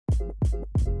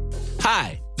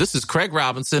Hi, this is Craig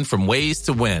Robinson from Ways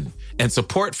to Win, and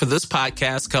support for this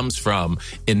podcast comes from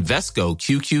Invesco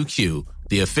QQQ,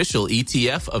 the official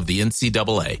ETF of the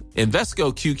NCAA.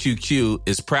 Invesco QQQ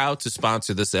is proud to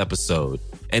sponsor this episode,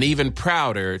 and even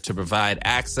prouder to provide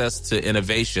access to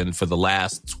innovation for the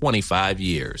last 25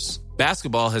 years.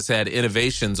 Basketball has had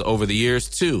innovations over the years,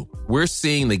 too. We're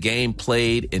seeing the game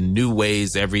played in new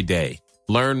ways every day.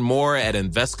 Learn more at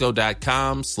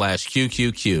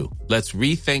Invesco.com/QQQ. Let's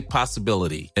rethink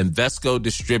possibility. Invesco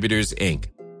Distributors, Inc.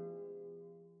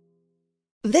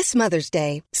 This Mother's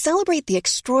Day, celebrate the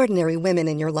extraordinary women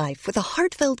in your life with a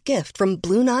heartfelt gift from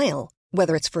Blue Nile.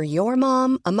 Whether it's for your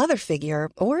mom, a mother figure,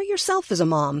 or yourself as a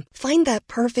mom, find that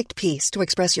perfect piece to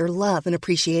express your love and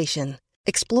appreciation.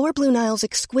 Explore Blue Nile's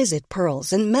exquisite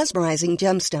pearls and mesmerizing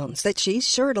gemstones that she's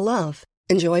sure to love.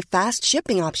 Enjoy fast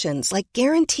shipping options like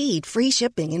guaranteed free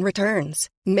shipping and returns.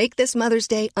 Make this Mother's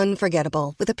Day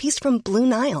unforgettable with a piece from Blue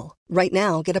Nile. Right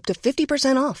now, get up to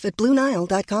 50% off at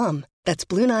BlueNile.com. That's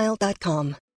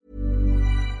BlueNile.com.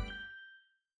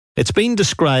 It's been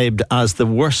described as the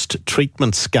worst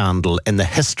treatment scandal in the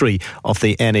history of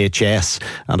the NHS,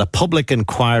 and a public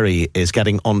inquiry is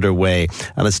getting underway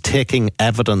and is taking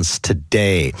evidence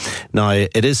today. Now,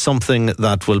 it is something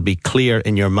that will be clear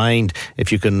in your mind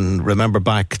if you can remember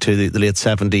back to the late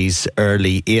 70s,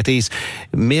 early 80s.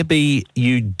 Maybe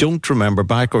you don't remember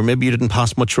back, or maybe you didn't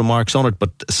pass much remarks on it,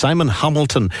 but Simon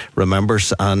Hamilton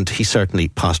remembers, and he certainly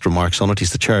passed remarks on it.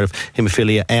 He's the chair of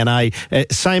Haemophilia NI.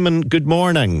 Simon, good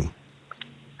morning.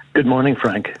 Good morning,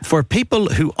 Frank. For people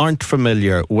who aren't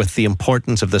familiar with the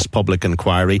importance of this public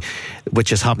inquiry,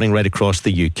 which is happening right across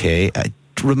the UK,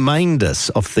 remind us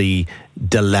of the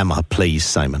dilemma, please,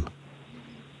 Simon.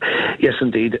 Yes,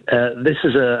 indeed. This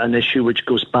is an issue which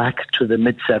goes back to the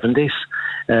mid-70s.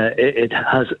 It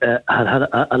has had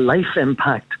a life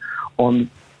impact on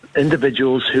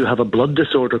individuals who have a blood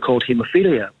disorder called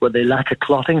haemophilia, where they lack a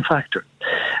clotting factor.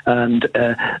 And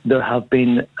there have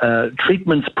been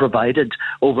treatments provided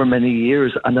over many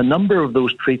years, and a number of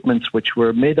those treatments which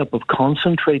were made up of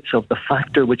concentrates of the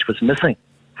factor which was missing.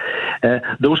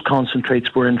 Those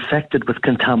concentrates were infected with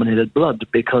contaminated blood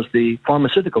because the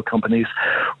pharmaceutical companies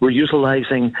were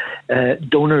utilizing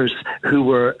donors who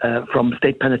were from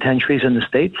state penitentiaries in the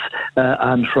States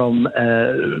and from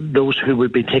those who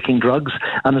would be taking drugs.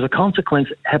 And as a consequence,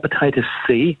 hepatitis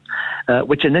C,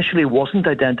 which initially wasn't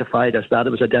identified as that, it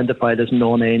was identified as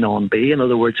non-A, non-B. In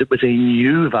other words, it was a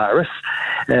new virus.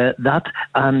 That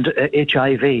and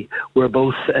HIV were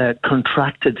both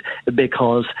contracted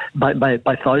because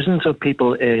by thousands of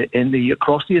people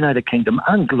across the United Kingdom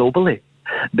and globally,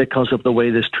 because of the way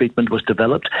this treatment was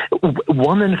developed.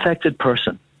 One infected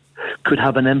person could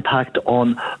have an impact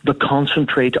on the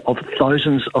concentrate of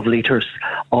thousands of litres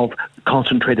of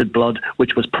concentrated blood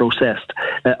which was processed.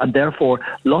 And therefore,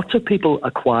 lots of people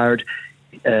acquired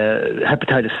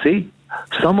hepatitis C.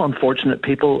 Some unfortunate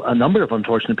people, a number of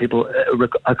unfortunate people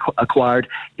acquired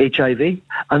HIV,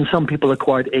 and some people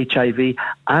acquired HIV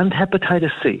and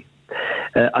hepatitis C.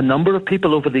 A number of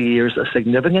people over the years, a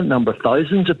significant number,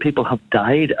 thousands of people have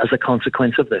died as a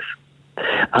consequence of this.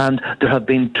 And there have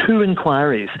been two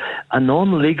inquiries, a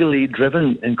non-legally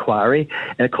driven inquiry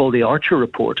called the Archer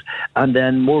Report, and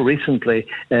then more recently,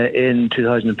 in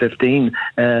 2015,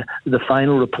 the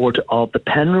final report of the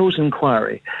Penrose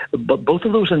Inquiry. But both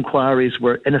of those inquiries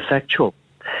were ineffectual.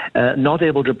 Not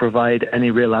able to provide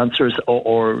any real answers,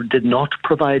 or did not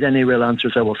provide any real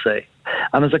answers, I will say.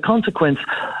 And as a consequence,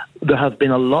 there's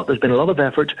been a lot of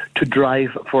effort to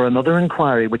drive for another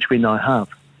inquiry, which we now have.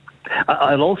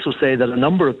 I'll also say that a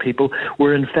number of people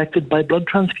were infected by blood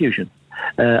transfusion,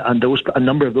 and a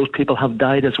number of those people have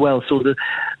died as well. So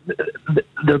there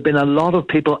have been a lot of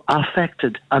people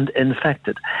affected and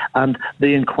infected, and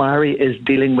the inquiry is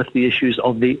dealing with the issues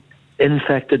of the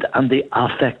infected and the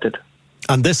affected.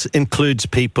 And this includes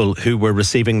people who were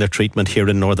receiving their treatment here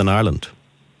in Northern Ireland?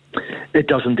 It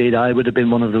does indeed. I would have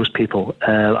been one of those people.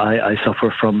 I'm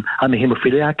a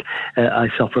haemophiliac. I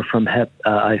suffered from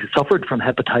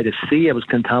hepatitis C. I was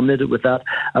contaminated with that,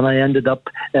 and I ended up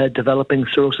developing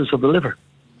cirrhosis of the liver.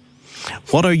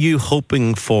 What are you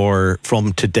hoping for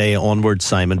from today onwards,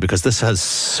 Simon? Because this has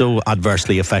so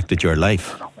adversely affected your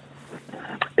life.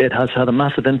 It has had a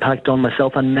massive impact on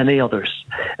myself and many others.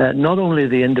 Not only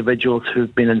the individuals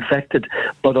who've been infected,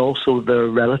 but also their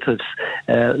relatives.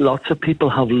 Lots of people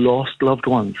have lost loved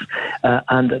ones.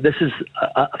 And this is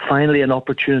finally an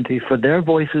opportunity for their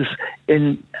voices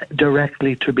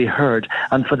directly to be heard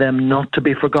and for them not to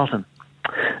be forgotten.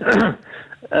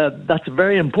 That's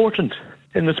very important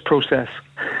in this process.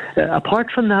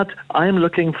 Apart from that, I'm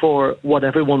looking for what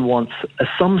everyone wants,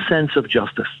 some sense of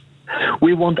justice.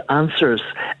 We want answers,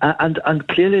 and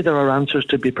clearly there are answers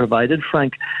to be provided,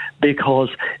 Frank, because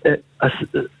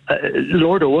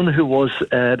Lord Owen, who was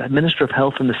Minister of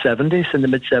Health in the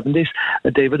mid-70s,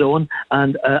 David Owen,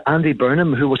 and Andy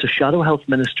Burnham, who was a Shadow Health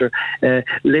Minister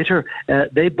later,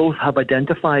 they both have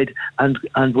identified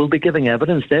and will be giving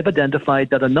evidence. They've identified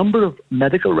that a number of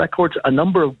medical records, a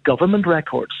number of government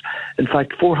records, in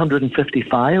fact 450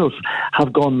 files,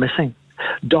 have gone missing.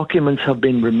 Documents have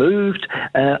been removed,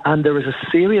 and there is a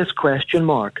serious question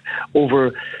mark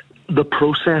over the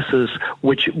processes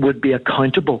which would be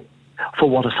accountable for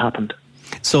what has happened.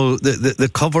 So the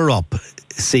cover-up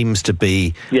seems to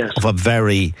be of a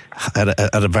very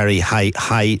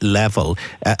high level.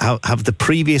 Have the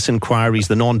previous inquiries,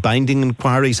 the non-binding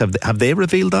inquiries, have they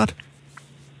revealed that?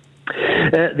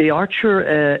 The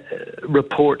Archer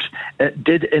report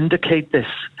did indicate this,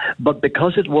 but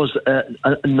because it was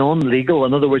non-legal,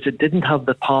 in other words, it didn't have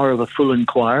the power of a full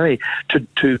inquiry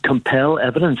to compel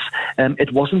evidence,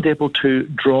 it wasn't able to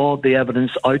draw the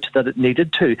evidence out that it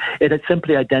needed to. It had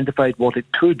simply identified what it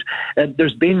could.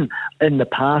 There's been, in the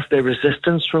past, a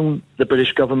resistance from the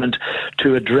British government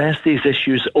to address these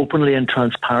issues openly and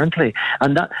transparently,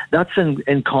 and that's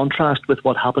in contrast with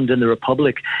what happened in the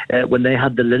Republic when they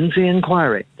had the Lindsay inquiry.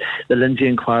 The Lindsay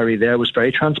inquiry there was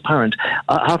very transparent.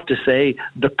 I have to say,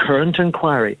 the current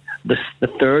inquiry, the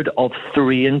third of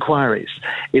 3 inquiries,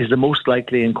 is the most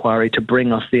likely inquiry to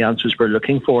bring us the answers we're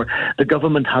looking for. The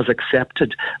government has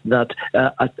accepted that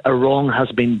a wrong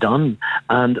has been done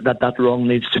and that wrong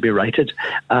needs to be righted.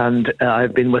 And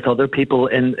I've been with other people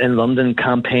in London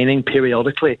campaigning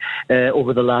periodically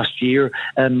over the last year,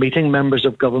 meeting members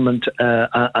of government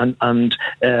and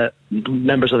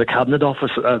members of the Cabinet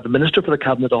Office, the Minister for the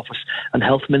Cabinet Office and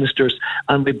health ministers,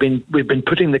 and we've been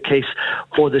putting the case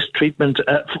for this treatment,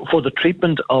 for the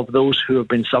treatment of those who have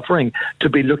been suffering to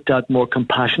be looked at more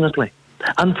compassionately,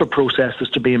 and for processes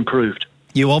to be improved.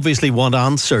 You obviously want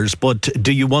answers, but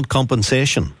do you want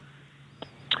compensation?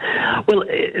 Well,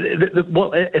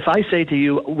 if I say to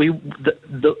you,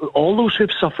 all those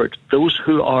who've suffered, those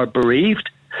who are bereaved,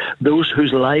 those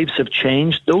whose lives have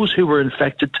changed, those who were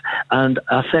infected and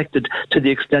affected to the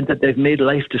extent that they've made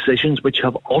life decisions which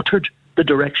have altered the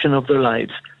direction of their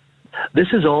lives. This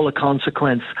is all a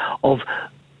consequence of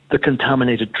the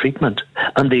contaminated treatment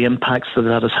and the impacts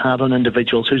that has had on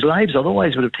individuals whose lives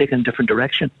otherwise would have taken a different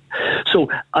direction. So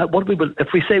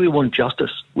if we say we want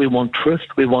justice, we want truth,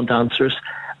 we want answers,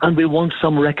 and we want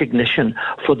some recognition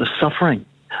for the suffering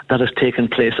that has taken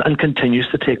place and continues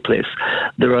to take place.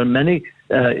 There are many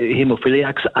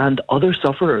haemophiliacs and other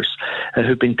sufferers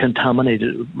who've been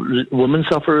contaminated, women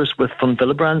sufferers with von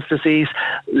Willebrand's disease,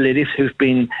 ladies who've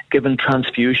been given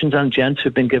transfusions, and gents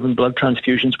who've been given blood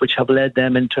transfusions which have led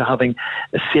them into having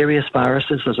serious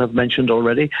viruses, as I've mentioned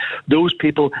already. Those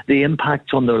people, the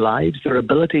impacts on their lives, their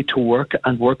ability to work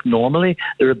and work normally,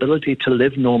 their ability to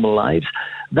live normal lives,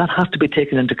 that has to be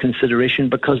taken into consideration,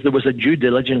 because there was a due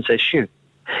diligence issue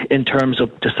in terms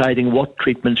of deciding what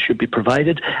treatments should be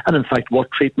provided and, in fact, what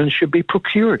treatments should be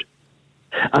procured.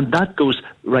 And that goes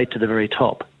right to the very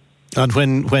top. And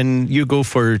when you go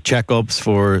for checkups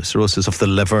for cirrhosis of the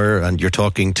liver and you're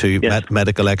talking to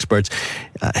medical experts,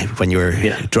 when you're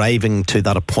driving to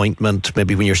that appointment,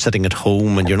 maybe when you're sitting at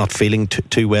home and you're not feeling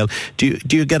too well, do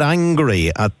you get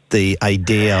angry at the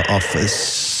idea of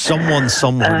someone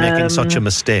somewhere making such a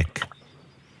mistake?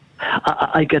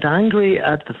 I get angry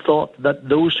at the thought that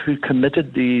those who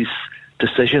committed these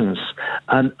decisions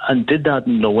and did that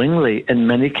knowingly in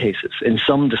many cases, in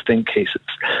some distinct cases,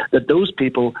 that those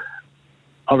people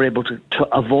are able to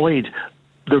avoid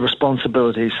the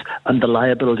responsibilities and the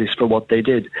liabilities for what they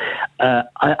did.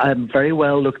 I'm very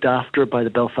well looked after by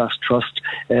the Belfast Trust.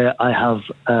 I have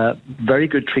very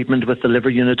good treatment with the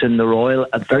liver unit in the Royal,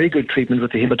 a very good treatment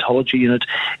with the haematology unit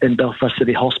in Belfast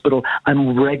City Hospital.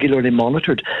 I'm regularly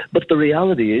monitored. But the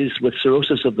reality is, with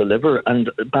cirrhosis of the liver and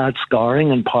bad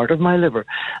scarring in part of my liver,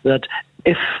 that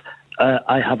if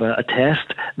I have a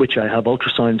test, which I have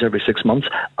ultrasounds every 6 months,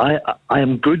 I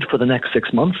am good for the next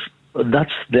 6 months.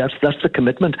 That's the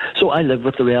commitment. So I live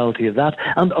with the reality of that,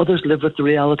 and others live with the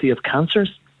reality of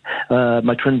cancers.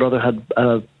 My twin brother had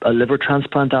a liver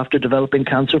transplant after developing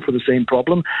cancer for the same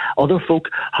problem. Other folk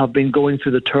have been going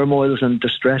through the turmoils and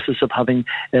distresses of having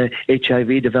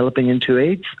HIV developing into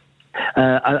AIDS,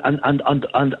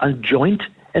 and joint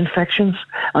infections,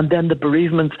 and then the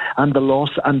bereavement and the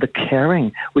loss and the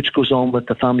caring which goes on with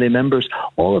the family members.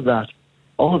 All of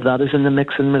that is in the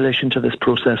mix in relation to this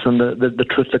process and the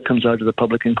truth that comes out of the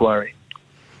public inquiry.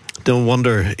 No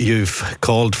wonder you've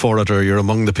called for it, or you're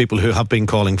among the people who have been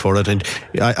calling for it. And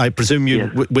I presume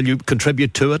will you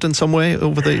contribute to it in some way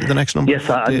over the next number of days?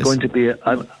 I'm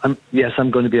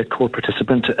going to be a core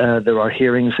participant. There are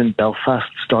hearings in Belfast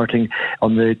starting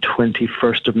on the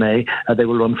 21st of May. They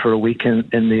will run for a week in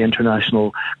the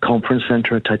International Conference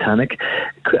Centre at Titanic,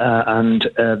 and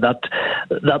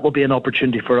that will be an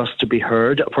opportunity for us to be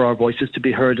heard, for our voices to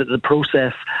be heard. The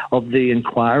process of the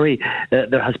inquiry,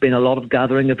 there has been a lot of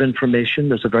gathering of information.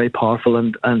 There's a very powerful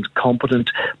and competent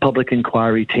public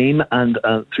inquiry team, and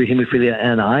through Haemophilia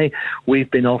NI, we've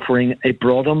been offering a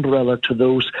broad umbrella to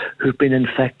those who've been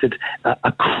infected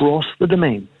across the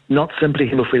domain. Not simply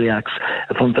haemophiliacs,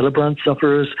 von Willebrand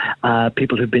sufferers,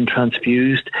 people who've been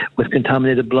transfused with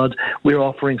contaminated blood. We're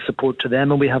offering support to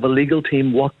them, and we have a legal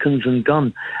team, Watkins and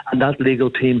Gunn, and that legal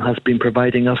team has been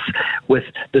providing us with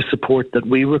the support that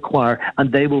we require,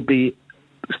 and they will be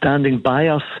standing by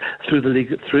us through the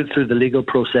legal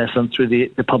process and through the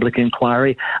public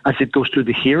inquiry as it goes through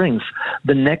the hearings.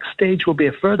 The next stage will be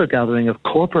a further gathering of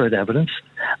corporate evidence,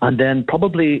 and then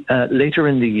probably later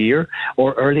in the year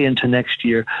or early into next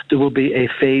year, there will be a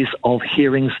phase of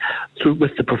hearings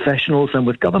with the professionals and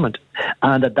with government.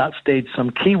 And at that stage,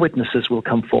 some key witnesses will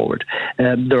come forward.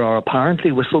 There are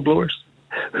apparently whistleblowers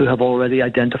who have already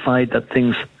identified that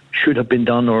things should have been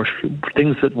done, or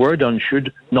things that were done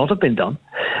should not have been done,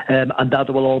 and that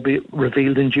will all be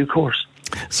revealed in due course.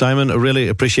 Simon, I really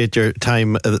appreciate your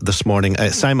time this morning.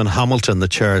 Simon Hamilton, the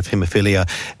chair of Haemophilia.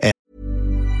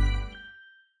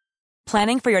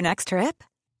 Planning for your next trip?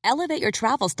 Elevate your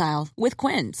travel style with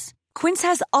Quince. Quince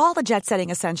has all the jet-setting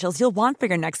essentials you'll want for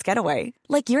your next getaway,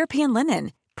 like European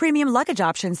linen, premium luggage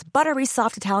options, buttery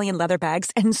soft Italian leather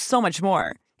bags, and so much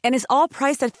more. And is all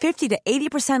priced at 50 to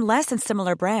 80% less than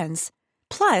similar brands.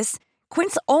 Plus,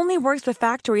 Quince only works with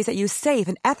factories that use safe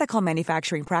and ethical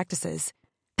manufacturing practices.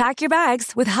 Pack your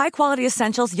bags with high-quality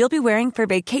essentials you'll be wearing for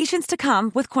vacations to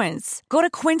come with Quince. Go to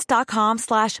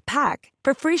quince.com/pack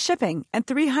for free shipping and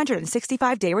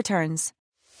 365-day returns.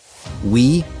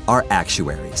 We are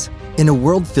actuaries. In a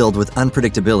world filled with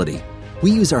unpredictability, we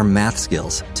use our math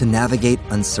skills to navigate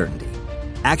uncertainty.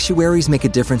 Actuaries make a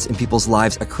difference in people's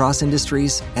lives across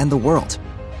industries and the world.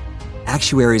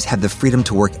 Actuaries have the freedom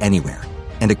to work anywhere.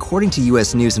 And according to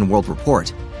U.S. News & World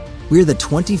Report, we're the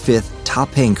 25th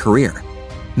top-paying career.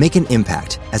 Make an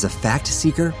impact as a fact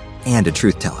seeker and a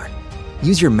truth teller.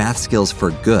 Use your math skills for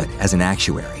good as an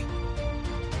actuary.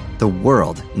 The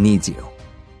world needs you.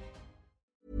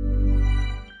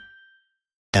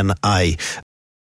 NI.